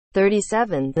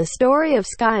37. The story of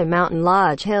Sky Mountain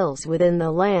Lodge Hills within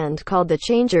the land called the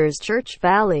Changers Church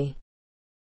Valley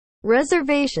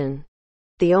Reservation.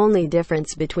 The only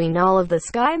difference between all of the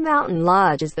Sky Mountain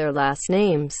Lodge is their last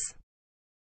names.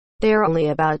 They are only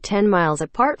about 10 miles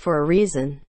apart for a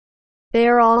reason. They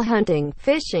are all hunting,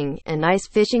 fishing, and ice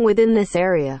fishing within this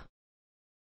area.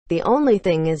 The only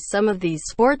thing is some of these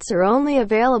sports are only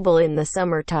available in the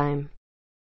summertime.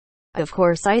 Of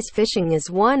course, ice fishing is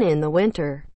one in the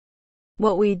winter.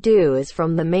 What we do is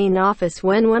from the main office,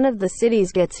 when one of the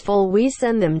cities gets full, we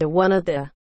send them to one of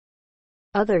the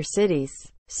other cities.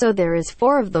 So there is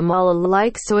 4 of them all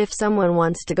alike, so if someone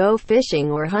wants to go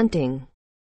fishing or hunting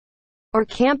or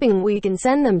camping, we can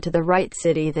send them to the right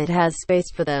city that has space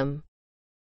for them.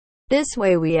 This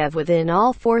way we have within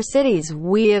all 4 cities,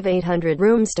 we have 800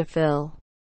 rooms to fill.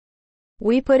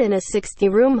 We put in a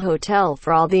 60-room hotel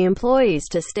for all the employees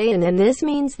to stay in, and this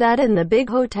means that in the big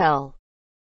hotel,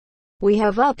 we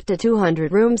have up to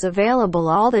 200 rooms available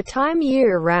all the time,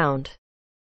 year-round.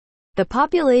 The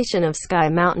population of Sky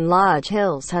Mountain Lodge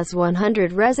Hills has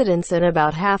 100 residents, and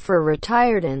about half are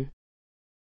retired and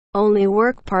only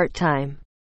work part-time.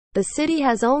 The city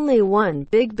has only one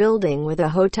big building with a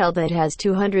hotel that has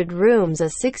 200 rooms,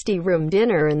 a 60-room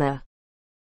dinner, and the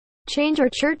Changers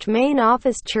Church main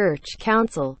office, church,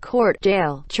 council, court,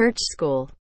 jail, church, school,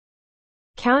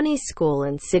 county school,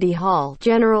 and city hall,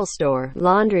 general store,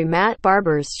 laundromat,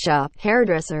 barber's shop,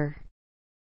 hairdresser,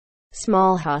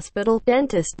 small hospital,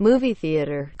 dentist, movie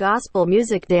theater, gospel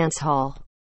music, dance hall.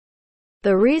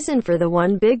 The reason for the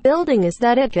one big building is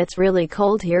that it gets really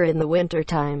cold here in the winter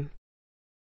time.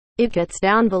 It gets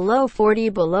down below 40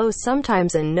 below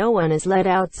sometimes, and no one is let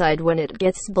outside when it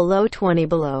gets below 20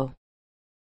 below.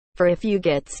 For if you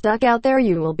get stuck out there,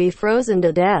 you will be frozen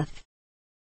to death.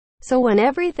 So when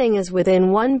everything is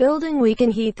within one building, we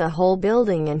can heat the whole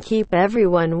building and keep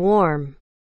everyone warm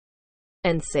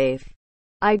and safe.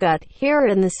 I got here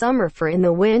in the summer, for in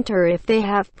the winter, if they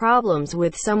have problems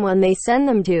with someone, they send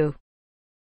them to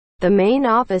the main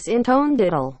office in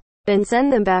Tonediddle, then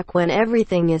send them back when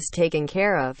everything is taken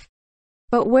care of.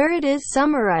 But where it is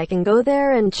summer, I can go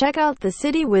there and check out the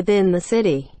city within the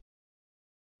city.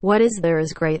 What is there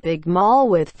is great big mall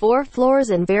with 4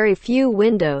 floors and very few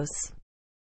windows.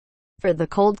 For the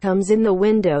cold comes in the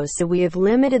windows, so we have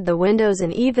limited the windows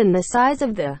and even the size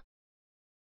of the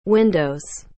windows.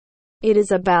 It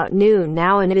is about noon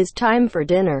now, and it is time for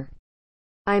dinner.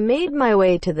 I made my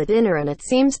way to the dinner, and it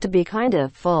seems to be kind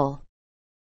of full.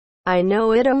 I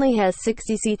know it only has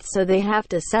 60 seats, so they have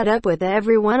to set up with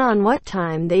everyone on what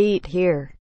time they eat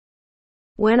here.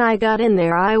 When I got in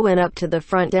there, I went up to the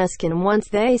front desk, and once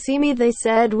they see me, they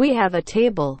said, "We have a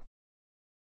table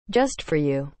just for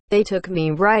you." They took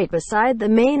me right beside the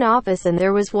main office, and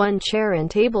there was one chair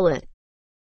and table. It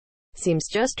seems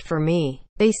just for me.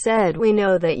 They said, "We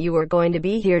know that you are going to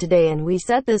be here today, and we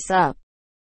set this up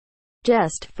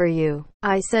just for you."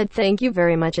 I said thank you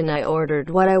very much, and I ordered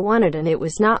what I wanted, and it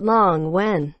was not long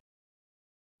when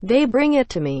they bring it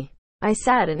to me. I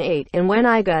sat and ate, and when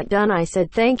I got done, I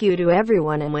said thank you to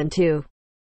everyone and went to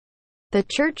the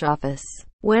church office.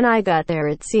 When I got there,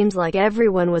 it seems like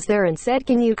everyone was there and said,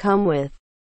 "Can you come with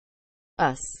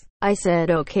us?" I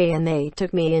said okay, and they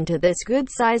took me into this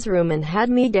good-size room and had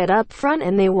me get up front,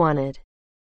 and they wanted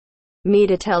me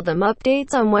to tell them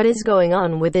updates on what is going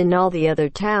on within all the other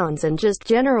towns and just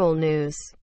general news.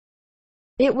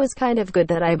 It was kind of good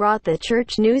that I brought the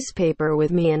church newspaper with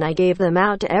me, and I gave them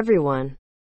out to everyone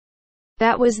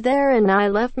that was there, and I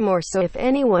left more, so if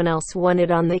anyone else wanted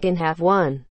on, they can have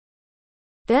one.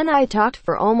 Then I talked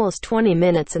for almost 20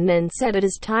 minutes and then said it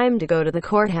is time to go to the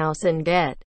courthouse and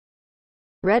get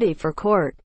ready for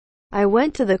court. I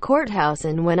went to the courthouse,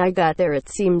 and when I got there, it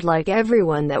seemed like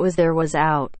everyone that was there was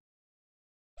out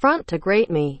front to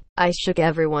greet me. I shook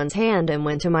everyone's hand and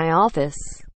went to my office.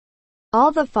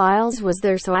 All the files was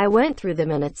there, so I went through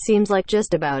them, and it seems like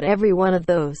just about every one of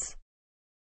those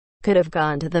could have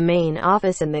gone to the main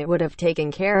office and they would have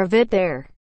taken care of it there.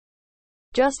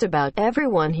 Just about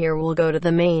everyone here will go to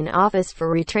the main office for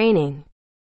retraining.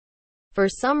 For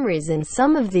some reason,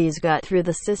 some of these got through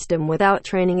the system without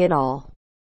training at all.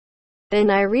 Then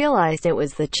I realized it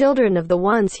was the children of the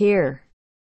ones here.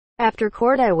 After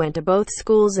court, I went to both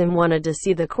schools and wanted to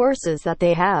see the courses that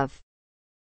they have.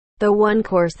 The one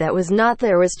course that was not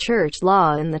there was church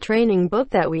law in the training book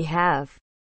that we have.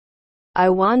 I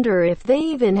wonder if they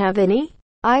even have any.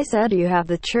 I said, "Do you have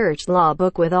the church law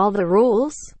book with all the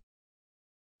rules?"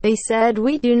 They said,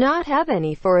 "We do not have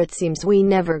any, for it seems we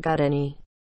never got any."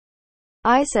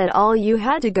 I said, "All you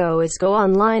had to go is go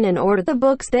online and order the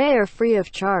books. They are free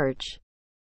of charge."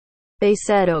 They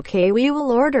said okay, we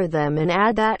will order them and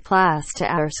add that class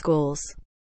to our schools.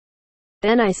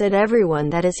 Then I said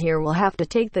everyone that is here will have to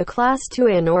take the class 2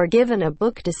 in or given a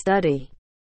book to study.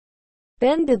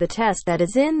 Then do the test that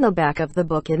is in the back of the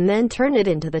book and then turn it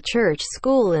into the church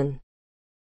school and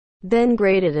then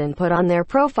grade it and put on their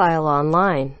profile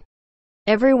online.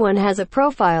 Everyone has a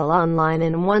profile online,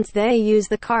 and once they use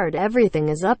the card, everything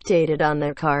is updated on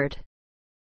their card.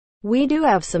 We do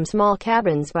have some small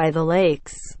cabins by the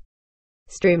lakes,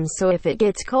 streams, so if it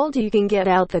gets cold you can get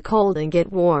out the cold and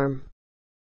get warm.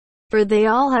 For they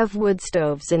all have wood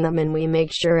stoves in them, and we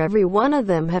make sure every one of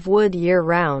them have wood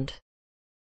year-round.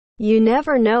 You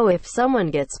never know if someone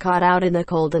gets caught out in the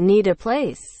cold and need a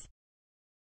place.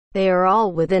 They are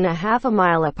all within a half a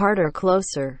mile apart or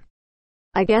closer.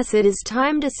 I guess it is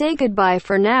time to say goodbye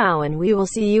for now, and we will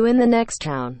see you in the next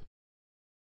town.